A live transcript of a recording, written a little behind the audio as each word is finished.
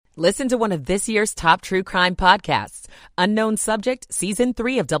Listen to one of this year's top true crime podcasts. Unknown Subject, Season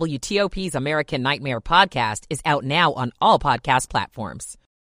 3 of WTOP's American Nightmare podcast is out now on all podcast platforms.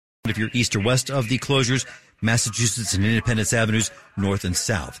 If you're east or west of the closures, Massachusetts and Independence Avenues, north and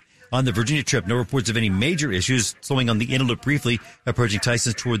south. On the Virginia trip, no reports of any major issues. Slowing on the inner loop briefly, approaching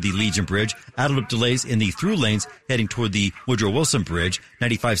Tysons toward the Legion Bridge. Outer loop delays in the through lanes, heading toward the Woodrow Wilson Bridge.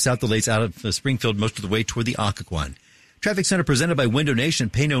 95 south delays out of Springfield, most of the way toward the Occoquan. Traffic Center presented by Window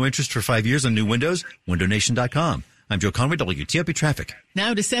Nation. Pay no interest for 5 years on new windows. WindowNation.com. I'm Joe Conway, WTOP Traffic.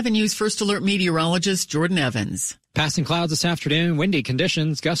 Now to 7 News First Alert meteorologist Jordan Evans. Passing clouds this afternoon, windy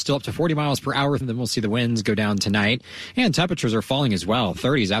conditions, gusts still up to 40 miles per hour. Then we'll see the winds go down tonight. And temperatures are falling as well.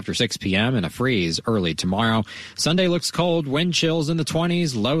 30s after 6 p.m. and a freeze early tomorrow. Sunday looks cold, wind chills in the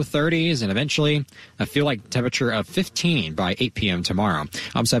 20s, low 30s, and eventually a feel-like temperature of 15 by 8 p.m. tomorrow.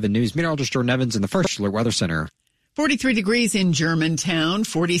 I'm 7 News meteorologist Jordan Evans in the First Alert Weather Center. 43 degrees in Germantown,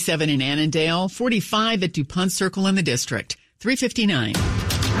 47 in Annandale, 45 at DuPont Circle in the district. 3:59.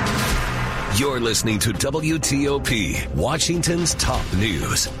 You're listening to WTOP, Washington's top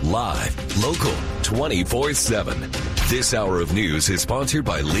news, live, local, 24/7. This hour of news is sponsored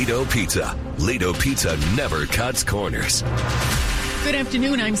by Lido Pizza. Lido Pizza never cuts corners. Good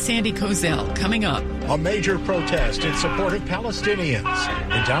afternoon, I'm Sandy Kozel. Coming up. A major protest in support of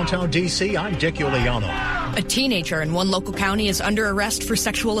Palestinians. In downtown D.C., I'm Dick Iuliano. A teenager in one local county is under arrest for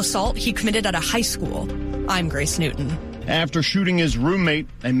sexual assault he committed at a high school. I'm Grace Newton. After shooting his roommate,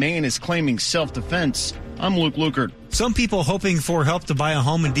 a man is claiming self-defense. I'm Luke Lukert. Some people hoping for help to buy a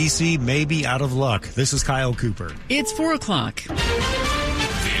home in D.C. may be out of luck. This is Kyle Cooper. It's 4 o'clock.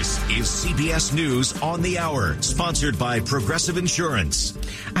 This is CBS News on the Hour, sponsored by Progressive Insurance.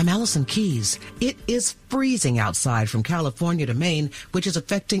 I'm Allison Keys. It is freezing outside from California to Maine, which is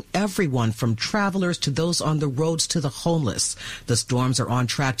affecting everyone from travelers to those on the roads to the homeless. The storms are on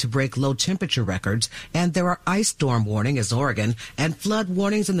track to break low temperature records, and there are ice storm warnings in Oregon and flood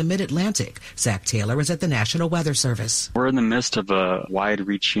warnings in the mid-Atlantic. Zach Taylor is at the National Weather Service. We're in the midst of a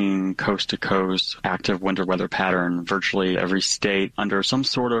wide-reaching coast-to-coast active winter weather pattern. Virtually every state under some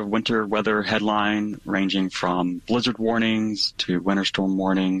sort of winter weather headline, ranging from blizzard warnings to winter storm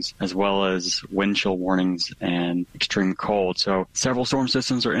warnings, as well as wind chill warnings and extreme cold. So several storm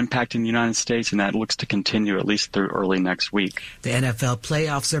systems are impacting the United States, and that looks to continue at least through early next week. The NFL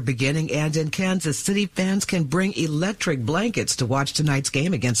playoffs are beginning, and in Kansas City, fans can bring electric blankets to watch tonight's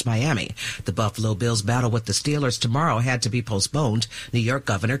game against Miami. The Buffalo Bills' battle with the Steelers tomorrow had to be postponed. New York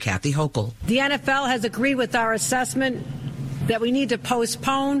Governor Kathy Hochul. The NFL has agreed with our assessment that we need to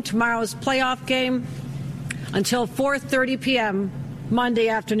postpone tomorrow's playoff game until 4:30 p.m. Monday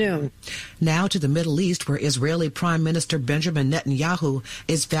afternoon. Now to the Middle East, where Israeli Prime Minister Benjamin Netanyahu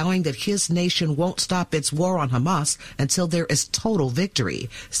is vowing that his nation won't stop its war on Hamas until there is total victory.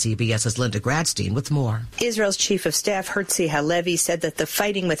 CBS's Linda Gradstein with more. Israel's Chief of Staff Herzi Halevi said that the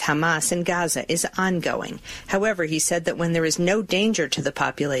fighting with Hamas in Gaza is ongoing. However, he said that when there is no danger to the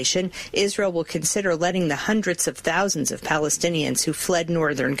population, Israel will consider letting the hundreds of thousands of Palestinians who fled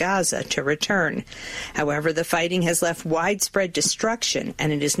northern Gaza to return. However, the fighting has left widespread destruction,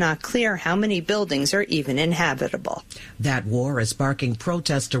 and it is not clear how many buildings are even inhabitable. That war is sparking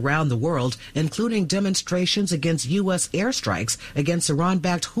protests around the world, including demonstrations against U.S. airstrikes against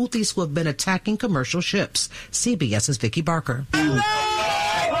Iran-backed Houthis who have been attacking commercial ships. CBS's Vicki Barker.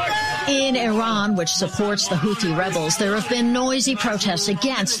 In Iran, which supports the Houthi rebels, there have been noisy protests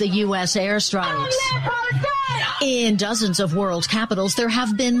against the U.S. airstrikes. In dozens of world capitals, there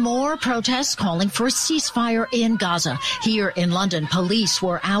have been more protests calling for a ceasefire in Gaza. Here in London, police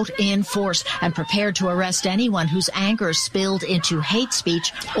were out in force and prepared to arrest anyone whose anger spilled into hate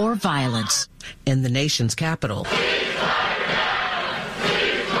speech or violence. In the nation's capital,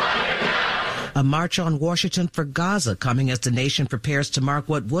 a march on Washington for Gaza coming as the nation prepares to mark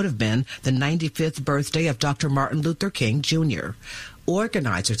what would have been the 95th birthday of Dr. Martin Luther King, Jr.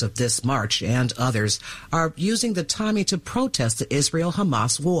 Organizers of this march and others are using the timing to protest the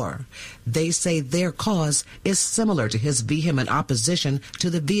Israel-Hamas war. They say their cause is similar to his vehement opposition to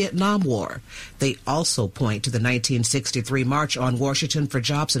the Vietnam War. They also point to the 1963 March on Washington for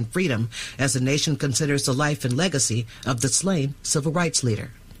Jobs and Freedom as the nation considers the life and legacy of the slain civil rights leader.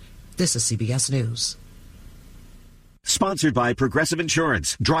 This is CBS News. Sponsored by Progressive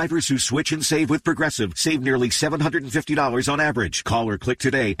Insurance. Drivers who switch and save with Progressive save nearly $750 on average. Call or click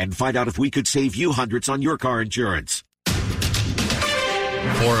today and find out if we could save you hundreds on your car insurance.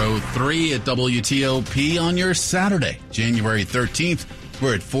 4:03 at WTOP on your Saturday, January 13th.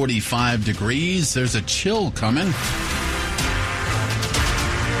 We're at 45 degrees. There's a chill coming.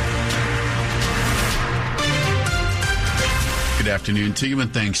 Good afternoon to you,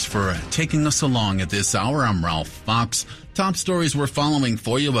 and thanks for taking us along at this hour. I'm Ralph Fox. Top stories we're following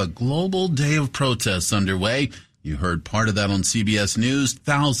for you. A global day of protests underway. You heard part of that on CBS News.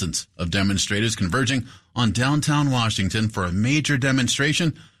 Thousands of demonstrators converging on downtown Washington for a major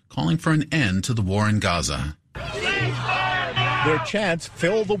demonstration calling for an end to the war in Gaza. Their chants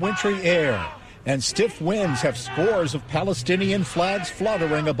fill the wintry air, and stiff winds have scores of Palestinian flags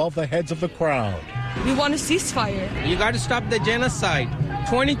fluttering above the heads of the crowd. We want a ceasefire. You got to stop the genocide.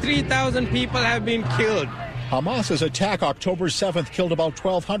 23,000 people have been killed. Hamas's attack October 7th killed about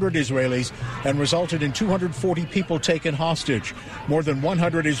 1,200 Israelis and resulted in 240 people taken hostage. More than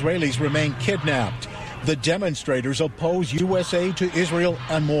 100 Israelis remain kidnapped. The demonstrators oppose U.S. aid to Israel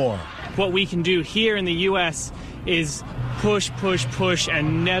and more. What we can do here in the U.S. is push, push, push,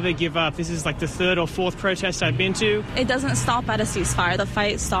 and never give up. This is like the third or fourth protest I've been to. It doesn't stop at a ceasefire. The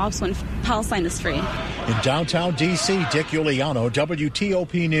fight stops when Palestine is free. In downtown D.C., Dick Iuliano,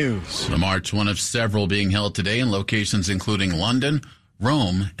 WTOP News. The march, one of several being held today in locations including London,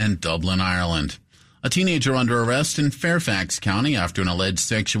 Rome, and Dublin, Ireland. A teenager under arrest in Fairfax County after an alleged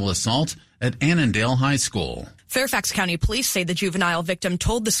sexual assault at Annandale High School. Fairfax County police say the juvenile victim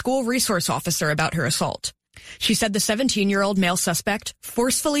told the school resource officer about her assault. She said the 17-year-old male suspect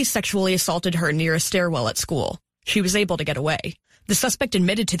forcefully sexually assaulted her near a stairwell at school. She was able to get away. The suspect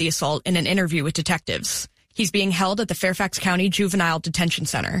admitted to the assault in an interview with detectives. He's being held at the Fairfax County Juvenile Detention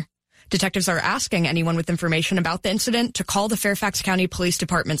Center. Detectives are asking anyone with information about the incident to call the Fairfax County Police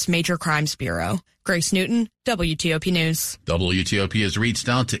Department's Major Crimes Bureau. Grace Newton, WTOP News. WTOP has reached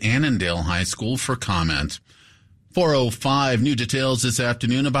out to Annandale High School for comment. 4:05, new details this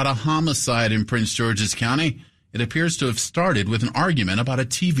afternoon about a homicide in Prince George's County. It appears to have started with an argument about a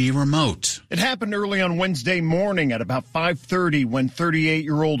TV remote. It happened early on Wednesday morning at about 5:30 when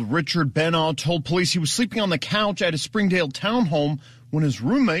 38-year-old Richard Benaw told police he was sleeping on the couch at his Springdale townhome when his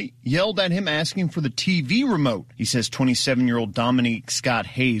roommate yelled at him asking for the TV remote. He says 27-year-old Dominique Scott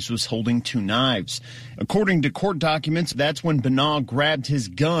Hayes was holding two knives. According to court documents, that's when Benaw grabbed his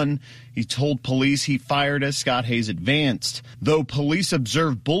gun. He told police he fired as Scott Hayes advanced. Though police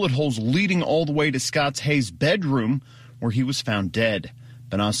observed bullet holes leading all the way to Scott Hayes' bedroom, where he was found dead.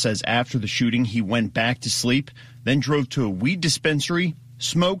 Benaw says after the shooting, he went back to sleep, then drove to a weed dispensary,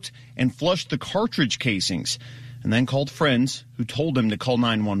 smoked, and flushed the cartridge casings, and then called friends who told him to call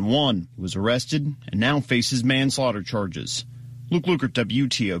 911. He was arrested and now faces manslaughter charges. Luke Lukert,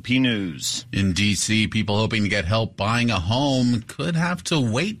 WTOP News. In D.C., people hoping to get help buying a home could have to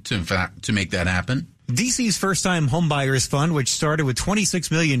wait to make that happen. D.C.'s first-time homebuyers fund, which started with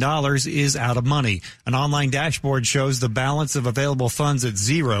 $26 million, is out of money. An online dashboard shows the balance of available funds at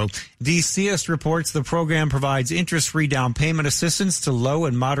zero. DCist reports the program provides interest-free down payment assistance to low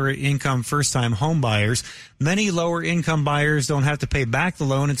and moderate-income first-time homebuyers. Many lower-income buyers don't have to pay back the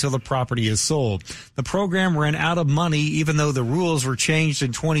loan until the property is sold. The program ran out of money even though the rules were changed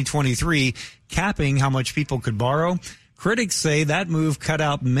in 2023, capping how much people could borrow. Critics say that move cut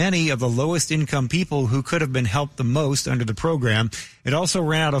out many of the lowest income people who could have been helped the most under the program. It also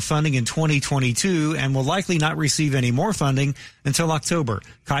ran out of funding in 2022 and will likely not receive any more funding until October.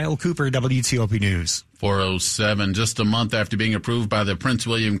 Kyle Cooper, WTOP News. 4:07, just a month after being approved by the Prince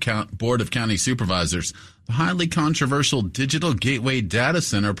William Board of County Supervisors, the highly controversial Digital Gateway Data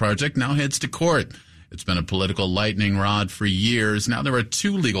Center project now heads to court. It's been a political lightning rod for years. Now there are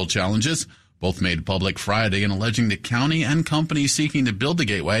two legal challenges, both made public Friday, and alleging the county and companies seeking to build the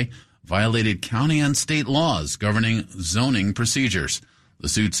gateway violated county and state laws governing zoning procedures. The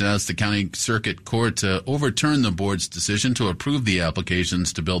suit says the county circuit court overturned the board's decision to approve the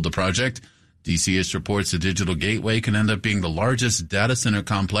applications to build the project. DCist reports the Digital Gateway could end up being the largest data center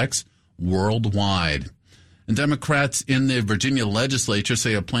complex worldwide. And Democrats in the Virginia legislature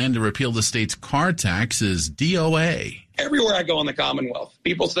say a plan to repeal the state's car tax is DOA. Everywhere I go in the Commonwealth,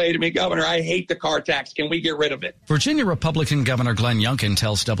 people say to me, Governor, I hate the car tax. Can we get rid of it? Virginia Republican Governor Glenn Youngkin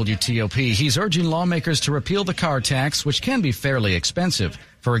tells WTOP he's urging lawmakers to repeal the car tax, which can be fairly expensive.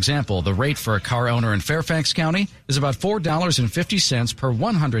 For example, the rate for a car owner in Fairfax County is about $4.50 per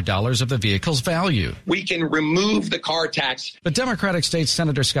 $100 of the vehicle's value. We can remove the car tax. But Democratic State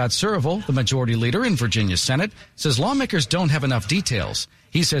Senator Scott Surville, the majority leader in Virginia's Senate, says lawmakers don't have enough details.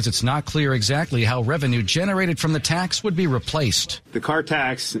 He says it's not clear exactly how revenue generated from the tax would be replaced. The car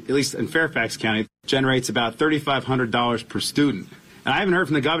tax, at least in Fairfax County, generates about $3,500 per student. And I haven't heard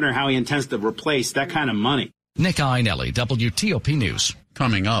from the governor how he intends to replace that kind of money. Nick Iannelli, WTOP News.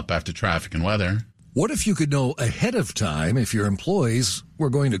 Coming up after traffic and weather. What if you could know ahead of time if your employees were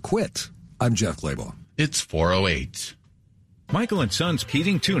going to quit? I'm Jeff Clabaugh. It's 4:08. Michael & Son's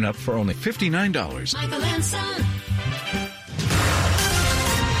heating tune-up for only $59. Michael & Son.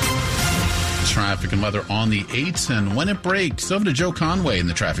 traffic and weather on the 8s and when it breaks. Over to Joe Conway in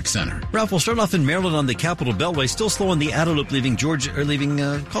the traffic center. Ralph, we'll start off in Maryland on the Capitol Beltway. Still slow on the outer loop leaving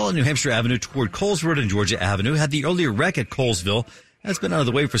New Hampshire Avenue toward Coles Road and Georgia Avenue. Had the earlier wreck at Colesville. That's been out of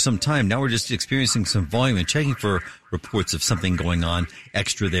the way for some time. Now we're just experiencing some volume and checking for reports of something going on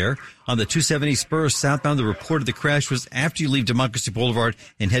extra there. On the 270 spur southbound, the report of the crash was after you leave Democracy Boulevard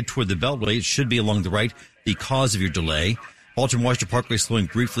and head toward the Beltway. It should be along the right, the cause of your delay. Baltimore-Washington Parkway slowing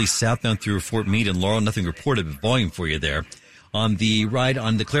briefly southbound through Fort Meade and Laurel. Nothing reported, but volume for you there. On the ride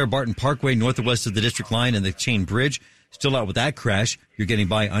on the Claire Barton Parkway, north and west of the District Line and the Chain Bridge, still out with that crash. You're getting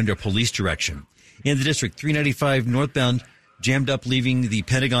by under police direction. In the district, 395 northbound, jammed up leaving the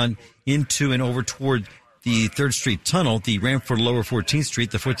Pentagon into and over toward the 3rd Street Tunnel. The ramp for Lower 14th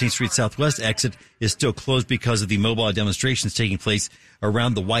Street, the 14th Street Southwest exit, is still closed because of the mobile demonstrations taking place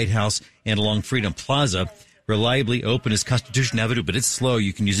around the White House and along Freedom Plaza. Reliably open is Constitution Avenue, but it's slow.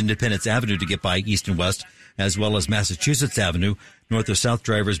 You can use Independence Avenue to get by east and west, as well as Massachusetts Avenue. North or south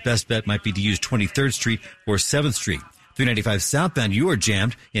drivers' best bet might be to use 23rd Street or 7th Street. 395 southbound, you are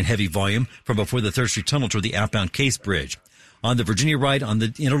jammed in heavy volume from before the 3rd Street Tunnel toward the outbound Case Bridge. On the Virginia ride on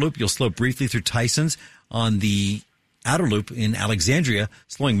the inner loop, you'll slow briefly through Tyson's. On the outer loop in Alexandria,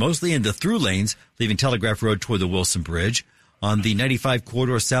 slowing mostly in the through lanes, leaving Telegraph Road toward the Wilson Bridge. On the 95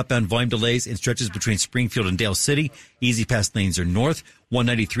 corridor, southbound volume delays in stretches between Springfield and Dale City. Easy pass lanes are north.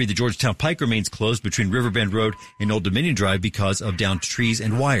 193, the Georgetown Pike remains closed between Riverbend Road and Old Dominion Drive because of downed trees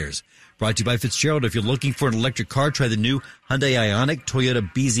and wires. Brought to you by Fitzgerald. If you're looking for an electric car, try the new Hyundai Ioniq,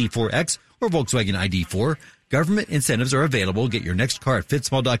 Toyota BZ4X, or Volkswagen ID4. Government incentives are available. Get your next car at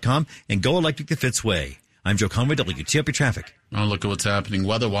fitzmall.com and go electric the Fitz way. I'm Joe Conway, WTOP Traffic. I'll look at what's happening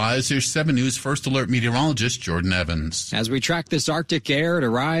weather-wise. Here's 7 News First Alert meteorologist Jordan Evans. As we track this Arctic air, it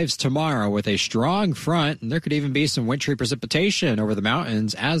arrives tomorrow with a strong front, and there could even be some wintry precipitation over the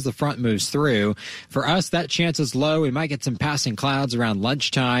mountains as the front moves through. For us, that chance is low. We might get some passing clouds around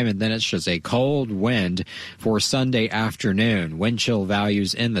lunchtime, and then it's just a cold wind for Sunday afternoon. Wind chill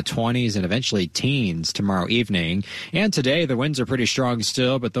values in the 20s and eventually teens tomorrow evening. And today, the winds are pretty strong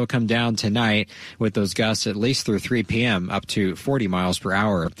still, but they'll come down tonight with those gusts at least through 3 p.m. up to 40 miles per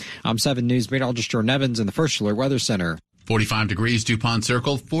hour. I'm 7 News meteorologist Jordan Evans in the First Alert Weather Center. 45 degrees DuPont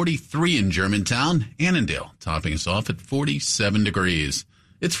Circle, 43 in Germantown. Annandale topping us off at 47 degrees.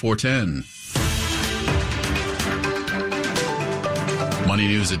 It's 4:10. Money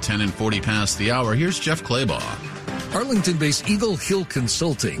news at 10 and 40 past the hour. Here's Jeff Claybaugh. Arlington-based Eagle Hill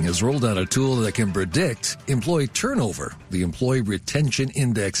Consulting has rolled out a tool that can predict employee turnover. The Employee Retention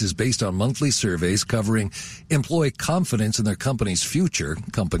Index is based on monthly surveys covering employee confidence in their company's future,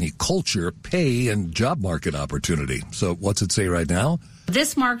 company culture, pay, and job market opportunity. So what's it say right now?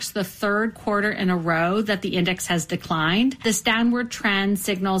 This marks the 3rd quarter in a row that the index has declined. This downward trend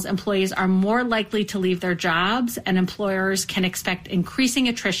signals employees are more likely to leave their jobs, and employers can expect increasing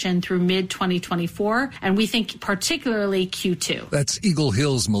attrition through mid-2024, and we think particularly Q2. That's Eagle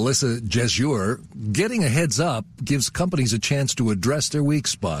Hill's Melissa Jesure. Getting a heads up gives companies a chance to address their weak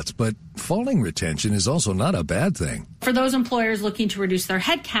spots, but falling retention is also not a bad thing. For those employers looking to reduce their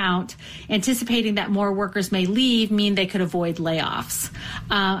headcount, anticipating that more workers may leave mean they could avoid layoffs.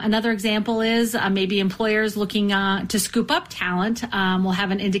 Another example is maybe employers looking to scoop up talent will have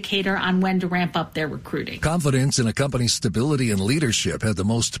an indicator on when to ramp up their recruiting. Confidence in a company's stability and leadership had the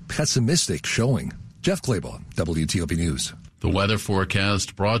most pessimistic showing. Jeff Claybaugh, WTOP News. The weather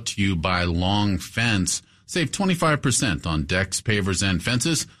forecast brought to you by Long Fence. Save 25% on decks, pavers, and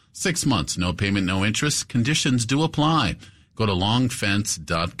fences. 6 months, no payment, no interest. Conditions do apply. Go to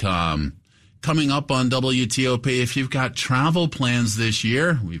longfence.com. Coming up on WTOP, if you've got travel plans this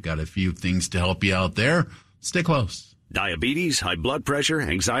year, we've got a few things to help you out there. Stay close. Diabetes, high blood pressure,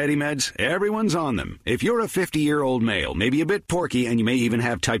 anxiety meds, everyone's on them. If you're a 50-year-old male, maybe a bit porky, and you may even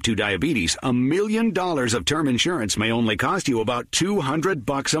have type 2 diabetes, $1 million of term insurance may only cost you about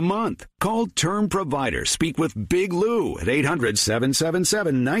 $200 a month. Call Term Provider. Speak with Big Lou at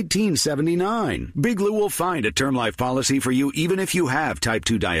 800-777-1979. Big Lou will find a term life policy for you even if you have type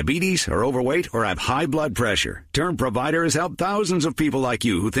 2 diabetes, are overweight, or have high blood pressure. Term Provider has helped thousands of people like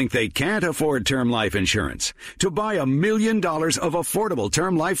you who think they can't afford term life insurance. To buy $1 million of affordable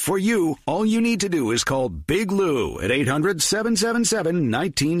term life for you, all you need to do is call Big Lou at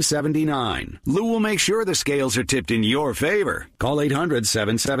 800-777-1979. Lou will make sure the scales are tipped in your favor. Call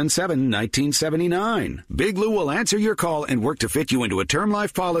 800-777-1979. Big Lou will answer your call and work to fit you into a term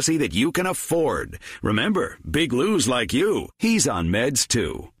life policy that you can afford. Remember, Big Lou's like you. He's on meds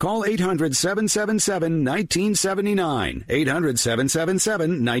too. Call 800-777-1979.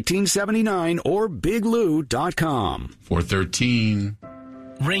 800-777-1979 or biglou.com. 413.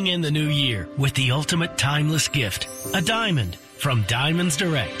 Ring in the new year with the ultimate timeless gift, a diamond from Diamonds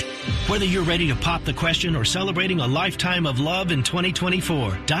Direct. Whether you're ready to pop the question or celebrating a lifetime of love in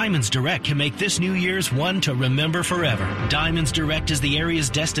 2024, Diamonds Direct can make this New Year's one to remember forever. Diamonds Direct is the area's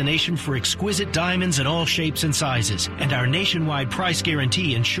destination for exquisite diamonds in all shapes and sizes, and our nationwide price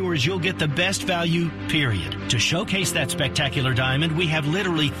guarantee ensures you'll get the best value, period. To showcase that spectacular diamond, we have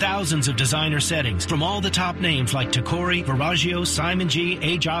literally thousands of designer settings from all the top names like Tacori, Verragio, Simon G,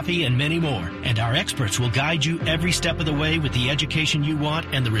 A. Jaffe, and many more. And our experts will guide you every step of the way with the education you want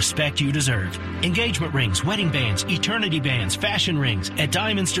and the respect you deserve. Engagement rings, wedding bands, eternity bands, fashion rings. At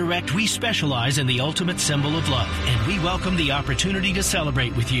Diamonds Direct, we specialize in the ultimate symbol of love, and we welcome the opportunity to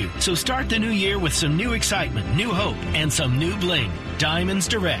celebrate with you. So start the new year with some new excitement, new hope, and some new bling. Diamonds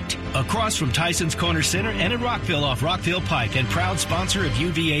Direct, across from Tyson's Corner Center and in Rockville off Rockville Pike, and proud sponsor of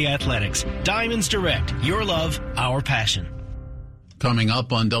UVA Athletics. Diamonds Direct, your love, our passion. Coming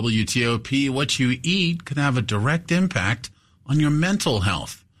up on WTOP, what you eat can have a direct impact on your mental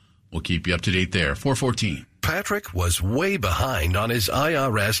health. We'll keep you up to date there. 4:14. Patrick was way behind on his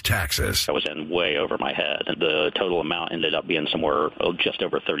IRS taxes. I was in way over my head, and the total amount ended up being somewhere just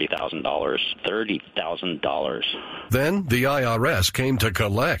over $30,000. $30,000. Then the IRS came to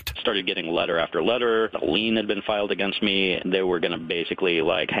collect. Started getting letter after letter. A lien had been filed against me. They were going to basically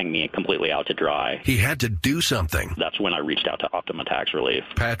hang me completely out to dry. He had to do something. That's when I reached out to Optima Tax Relief.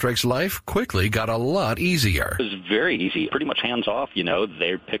 Patrick's life quickly got a lot easier. It was very easy, pretty much hands off.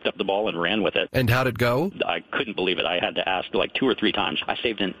 They picked up the ball and ran with it. And how'd it go? I couldn't believe it. I had to ask 2 or 3 times. I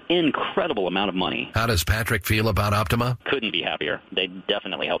saved an incredible amount of money. How does Patrick feel about Optima? Couldn't be happier. They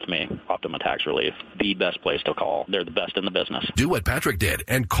definitely helped me. Optima Tax Relief, the best place to call. They're the best in the business. Do what Patrick did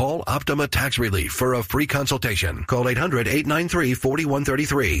and call Optima Tax Relief for a free consultation. Call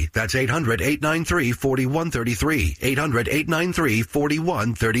 800-893-4133. That's 800-893-4133.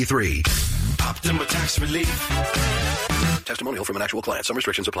 800-893-4133. Optima Tax Relief. Testimonial from an actual client. Some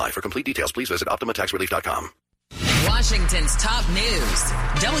restrictions apply. For complete details, please visit OptimaTaxRelief.com. Washington's top news.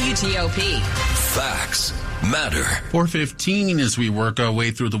 WTOP. Facts matter. 4:15 as we work our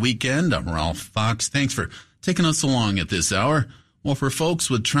way through the weekend. I'm Ralph Fox. Thanks for taking us along at this hour. Well, for folks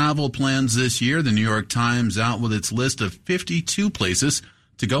with travel plans this year, the New York Times out with its list of 52 places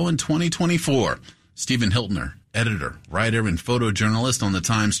to go in 2024. Stephen Hiltner, editor, writer, and photojournalist on the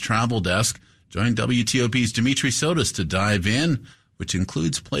Times travel desk, joined WTOP's Dimitri Sotis to dive in, which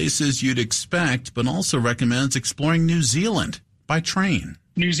includes places you'd expect, but also recommends exploring New Zealand by train.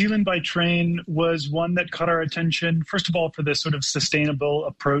 New Zealand by train was one that caught our attention, first of all, for this sort of sustainable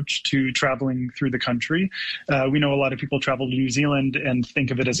approach to traveling through the country. We know a lot of people travel to New Zealand and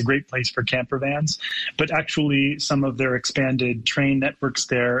think of it as a great place for camper vans, but actually some of their expanded train networks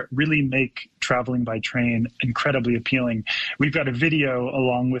there really make traveling by train incredibly appealing. We've got a video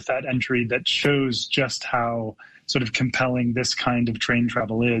along with that entry that shows just how sort of compelling this kind of train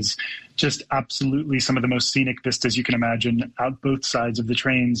travel is. Just absolutely some of the most scenic vistas you can imagine out both sides of the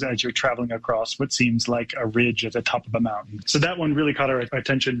trains as you're traveling across what seems like a ridge at the top of a mountain. So that one really caught our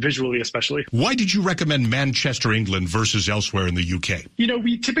attention visually, especially. Why did you recommend Manchester, England versus elsewhere in the UK?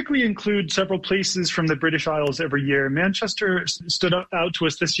 We typically include several places from the British Isles every year. Manchester stood out to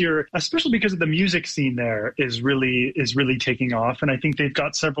us this year, especially because of the music scene there is really taking off. And I think they've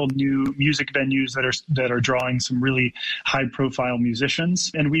got several new music venues that are drawing some really high profile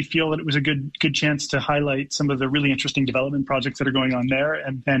musicians. And we feel that it was a good chance to highlight some of the really interesting development projects that are going on there,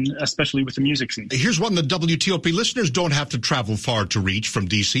 and especially with the music scene. Here's one the WTOP listeners don't have to travel far to reach from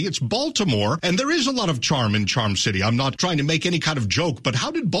D.C. It's Baltimore, and there is a lot of charm in Charm City. I'm not trying to make any kind of joke, but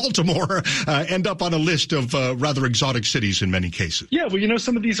how did Baltimore end up on a list of rather exotic cities in many cases? Yeah, well,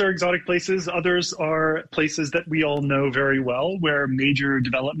 some of these are exotic places. Others are places that we all know very well, where major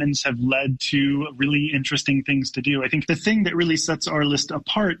developments have led to really interesting things to do. I think the thing that really sets our list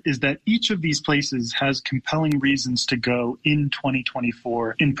apart is that each of these places has compelling reasons to go in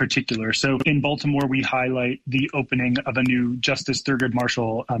 2024 in particular. So in Baltimore, we highlight the opening of a new Justice Thurgood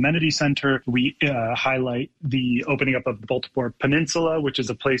Marshall Amenity Center. We highlight the opening up of the Baltimore Peninsula, which is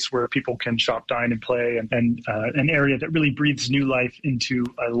a place where people can shop, dine, and play, and an area that really breathes new life into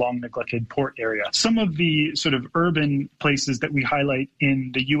a long-neglected port area. Some of the sort of urban places that we highlight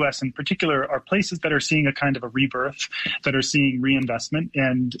in the U.S. in particular are places that are seeing a kind of a rebirth, that are seeing reinvestment,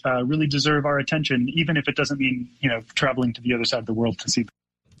 and really deserve our attention, even if it doesn't mean, traveling to the other side of the world to see them.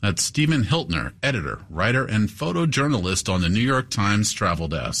 That's Stephen Hiltner, editor, writer, and photojournalist on the New York Times travel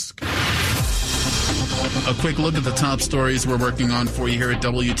desk. A quick look at the top stories we're working on for you here at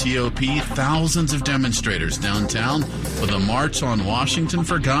WTOP. Thousands of demonstrators downtown with a march on Washington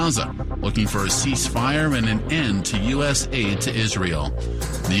for Gaza, looking for a ceasefire and an end to U.S. aid to Israel.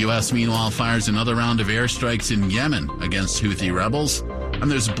 The U.S., meanwhile, fires another round of airstrikes in Yemen against Houthi rebels.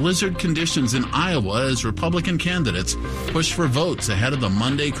 And there's blizzard conditions in Iowa as Republican candidates push for votes ahead of the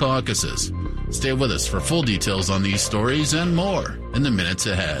Monday caucuses. Stay with us for full details on these stories and more in the minutes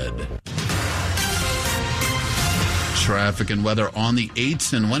ahead. Traffic and weather on the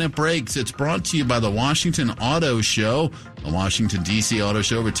 8s, and when it breaks, it's brought to you by the Washington Auto Show. The Washington, D.C. Auto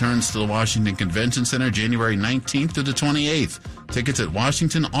Show returns to the Washington Convention Center January 19th to the 28th. Tickets at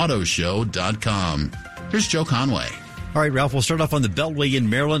WashingtonAutoShow.com. Here's Joe Conway. All right, Ralph, we'll start off on the Beltway in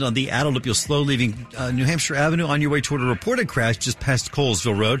Maryland. On the Adel Loop, you'll slow leaving New Hampshire Avenue on your way toward a reported crash just past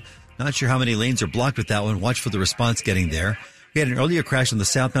Colesville Road. Not sure how many lanes are blocked with that one. Watch for the response getting there. We had an earlier crash on the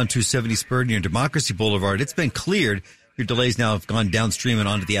southbound 270 spur near Democracy Boulevard. It's been cleared. Your delays now have gone downstream and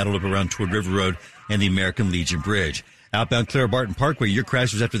onto the Adel Loop around toward River Road and the American Legion Bridge. Outbound Clara Barton Parkway, your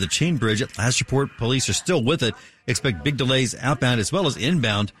crash was after the Chain Bridge. At last report, police are still with it. Expect big delays outbound as well as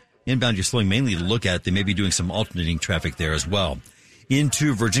inbound. Inbound, you're slowing mainly to look at. They may be doing some alternating traffic there as well.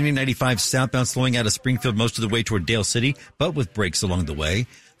 Into Virginia 95 southbound, slowing out of Springfield most of the way toward Dale City, but with breaks along the way.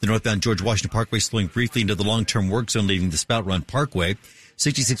 The northbound George Washington Parkway slowing briefly into the long-term work zone, leaving the Spout Run Parkway.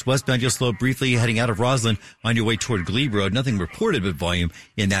 66 westbound, you'll slow briefly heading out of Roslyn on your way toward Glebe Road. Nothing reported but volume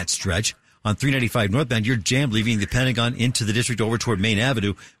in that stretch. On 395 northbound, you're jammed leaving the Pentagon into the district over toward Main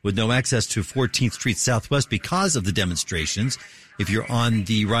Avenue with no access to 14th Street Southwest because of the demonstrations. If you're on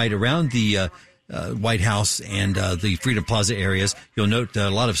the ride around the White House and the Freedom Plaza areas, you'll note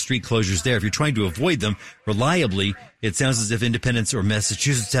a lot of street closures there. If you're trying to avoid them reliably, it sounds as if Independence or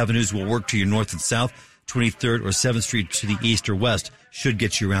Massachusetts Avenues will work to your north and south. 23rd or 7th Street to the east or west should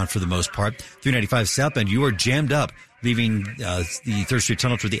get you around for the most part. 395 southbound, you are jammed up, leaving the 3rd Street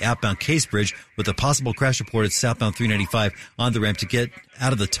Tunnel to the outbound Case Bridge with a possible crash report at southbound 395 on the ramp to get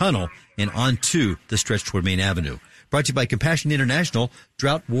out of the tunnel and onto the stretch toward Main Avenue. Brought to you by Compassion International.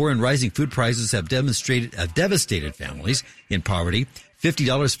 Drought, war, and rising food prices have devastated families in poverty.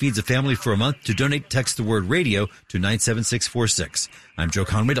 $50 feeds a family for a month. To donate, text the word radio to 97646. I'm Joe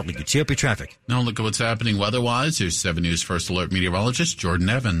Conway, WTOP Traffic. Now look at what's happening weather-wise. Here's 7 News First Alert meteorologist Jordan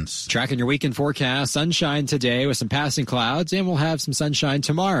Evans. Tracking your weekend forecast. Sunshine today with some passing clouds, and we'll have some sunshine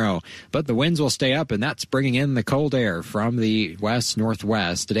tomorrow. But the winds will stay up, and that's bringing in the cold air from the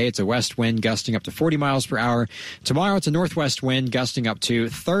west-northwest. Today it's a west wind gusting up to 40 miles per hour. Tomorrow it's a northwest wind gusting up to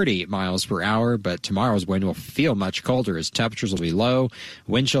 30 miles per hour, but tomorrow's wind will feel much colder as temperatures will be low.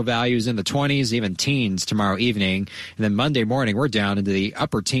 Wind chill values in the 20s, even teens tomorrow evening. And then Monday morning, we're down into the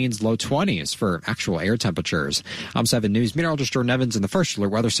upper teens, low 20s for actual air temperatures. I'm 7 News meteorologist Jordan Evans in the First Alert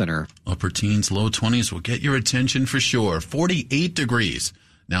Weather Center. Upper teens, low 20s will get your attention for sure. 48 degrees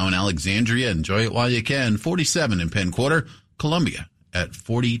now in Alexandria. Enjoy it while you can. 47 in Penn Quarter. Columbia at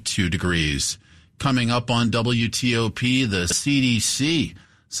 42 degrees. Coming up on WTOP, the CDC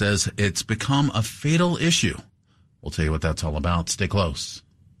says it's become a fatal issue. We'll tell you what that's all about. Stay close.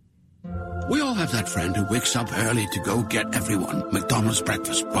 We all have that friend who wakes up early to go get everyone McDonald's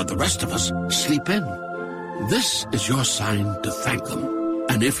breakfast, while the rest of us sleep in. This is your sign to thank them.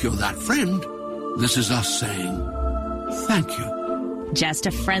 And if you're that friend, this is us saying thank you. Just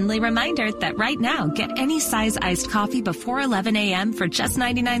a friendly reminder that right now, get any size iced coffee before 11 a.m. for just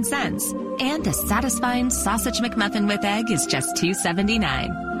 99 cents. And a satisfying sausage McMuffin with egg is just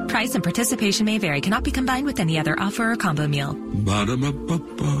 $2.79. Price and participation may vary. Cannot be combined with any other offer or combo meal.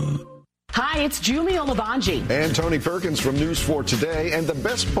 Ba-da-ba-ba-ba. Hi, it's Julie Olabanji. And Tony Perkins from News 4 Today. And the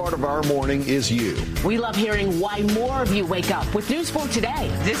best part of our morning is you. We love hearing why more of you wake up with News 4 Today.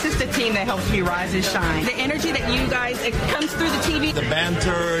 This is the team that helps me rise and shine. The energy that you guys, it comes through the TV. The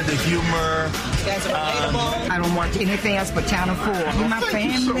banter, the humor. You guys are relatable. I don't watch anything else but Channel 4. You're my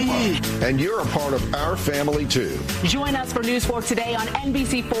family. So and you're a part of our family, too. Join us for News 4 Today on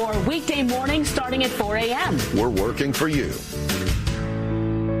NBC4 weekday morning starting at 4 a.m. We're working for you.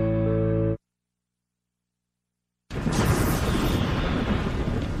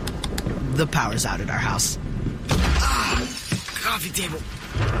 The power's out at our house. Coffee table.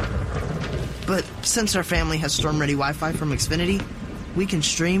 But since our family has storm-ready Wi-Fi from Xfinity, we can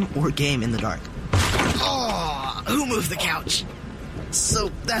stream or game in the dark. Oh, who moved the couch?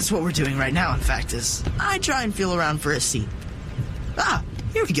 So that's what we're doing right now, in fact, is I try and feel around for a seat.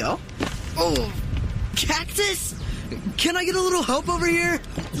 Here we go. Oh, cactus? Can I get a little help over here?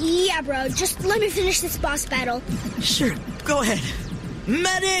 Yeah, bro. Just let me finish this boss battle. Sure, go ahead.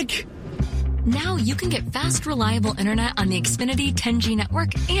 Medic! Now you can get fast, reliable internet on the Xfinity 10G network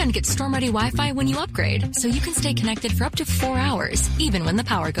and get storm-ready Wi-Fi when you upgrade, so you can stay connected for up to 4 hours, even when the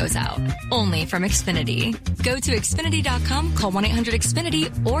power goes out. Only from Xfinity. Go to Xfinity.com, call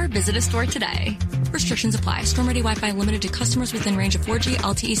 1-800-XFINITY, or visit a store today. Restrictions apply. Storm-ready Wi-Fi limited to customers within range of 4G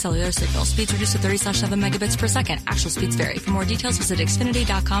LTE cellular signal. Speeds reduced to 30/7 megabits per second. Actual speeds vary. For more details, visit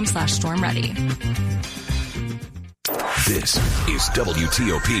Xfinity.com/stormready. This is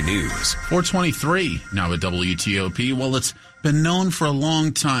WTOP News. 423 now at WTOP. Well, it's been known for a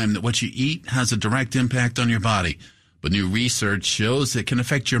long time that what you eat has a direct impact on your body. But new research shows it can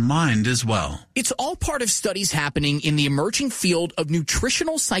affect your mind as well. It's all part of studies happening in the emerging field of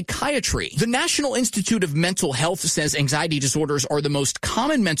nutritional psychiatry. The National Institute of Mental Health says anxiety disorders are the most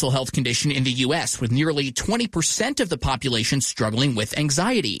common mental health condition in the U.S., with nearly 20% of the population struggling with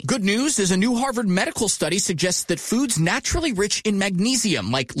anxiety. Good news is a new Harvard medical study suggests that foods naturally rich in magnesium,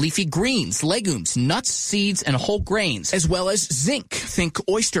 like leafy greens, legumes, nuts, seeds, and whole grains, as well as zinc, think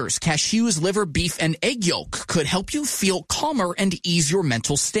oysters, cashews, liver, beef, and egg yolk, could help you feel calmer and ease your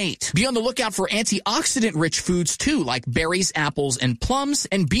mental state. Be on the lookout for antioxidant-rich foods, too, like berries, apples, and plums,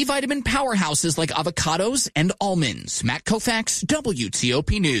 and B-vitamin powerhouses like avocados and almonds. Matt Koufax,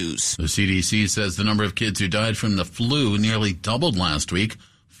 WTOP News. The CDC says the number of kids who died from the flu nearly doubled last week.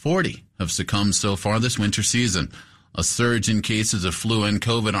 40 have succumbed so far this winter season. A surge in cases of flu and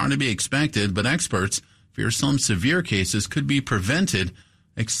COVID are to be expected, but experts fear some severe cases could be prevented,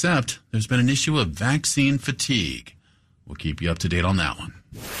 except there's been an issue of vaccine fatigue. We'll keep you up to date on that one.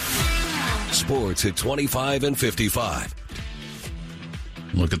 Sports at 25 and 55.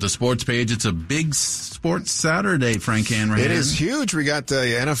 Look at the sports page. It's a big sports Saturday, Frank Hanrahan. It is huge. We got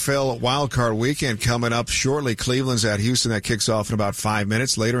the NFL wildcard weekend coming up shortly. Cleveland's at Houston. That kicks off in about 5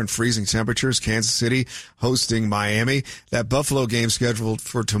 minutes. Later in freezing temperatures, Kansas City hosting Miami. That Buffalo game scheduled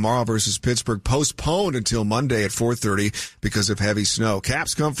for tomorrow versus Pittsburgh postponed until Monday at 4:30 because of heavy snow.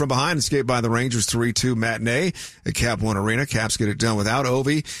 Caps come from behind, escaped by the Rangers 3-2 matinee at Cap One Arena. Caps get it done without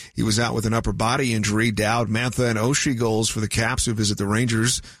Ovi. He was out with an upper body injury. Dowd, Mantha, and Oshie goals for the Caps, who visit the Rangers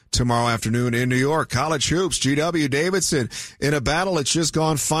tomorrow afternoon in New York. College hoops, GW Davidson in a battle that's just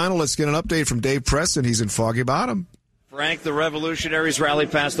gone final. Let's get an update from Dave Preston. He's in Foggy Bottom. Frank, the Revolutionaries rally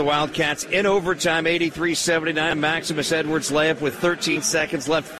past the Wildcats in overtime, 83-79. Maximus Edwards layup with 13 seconds left.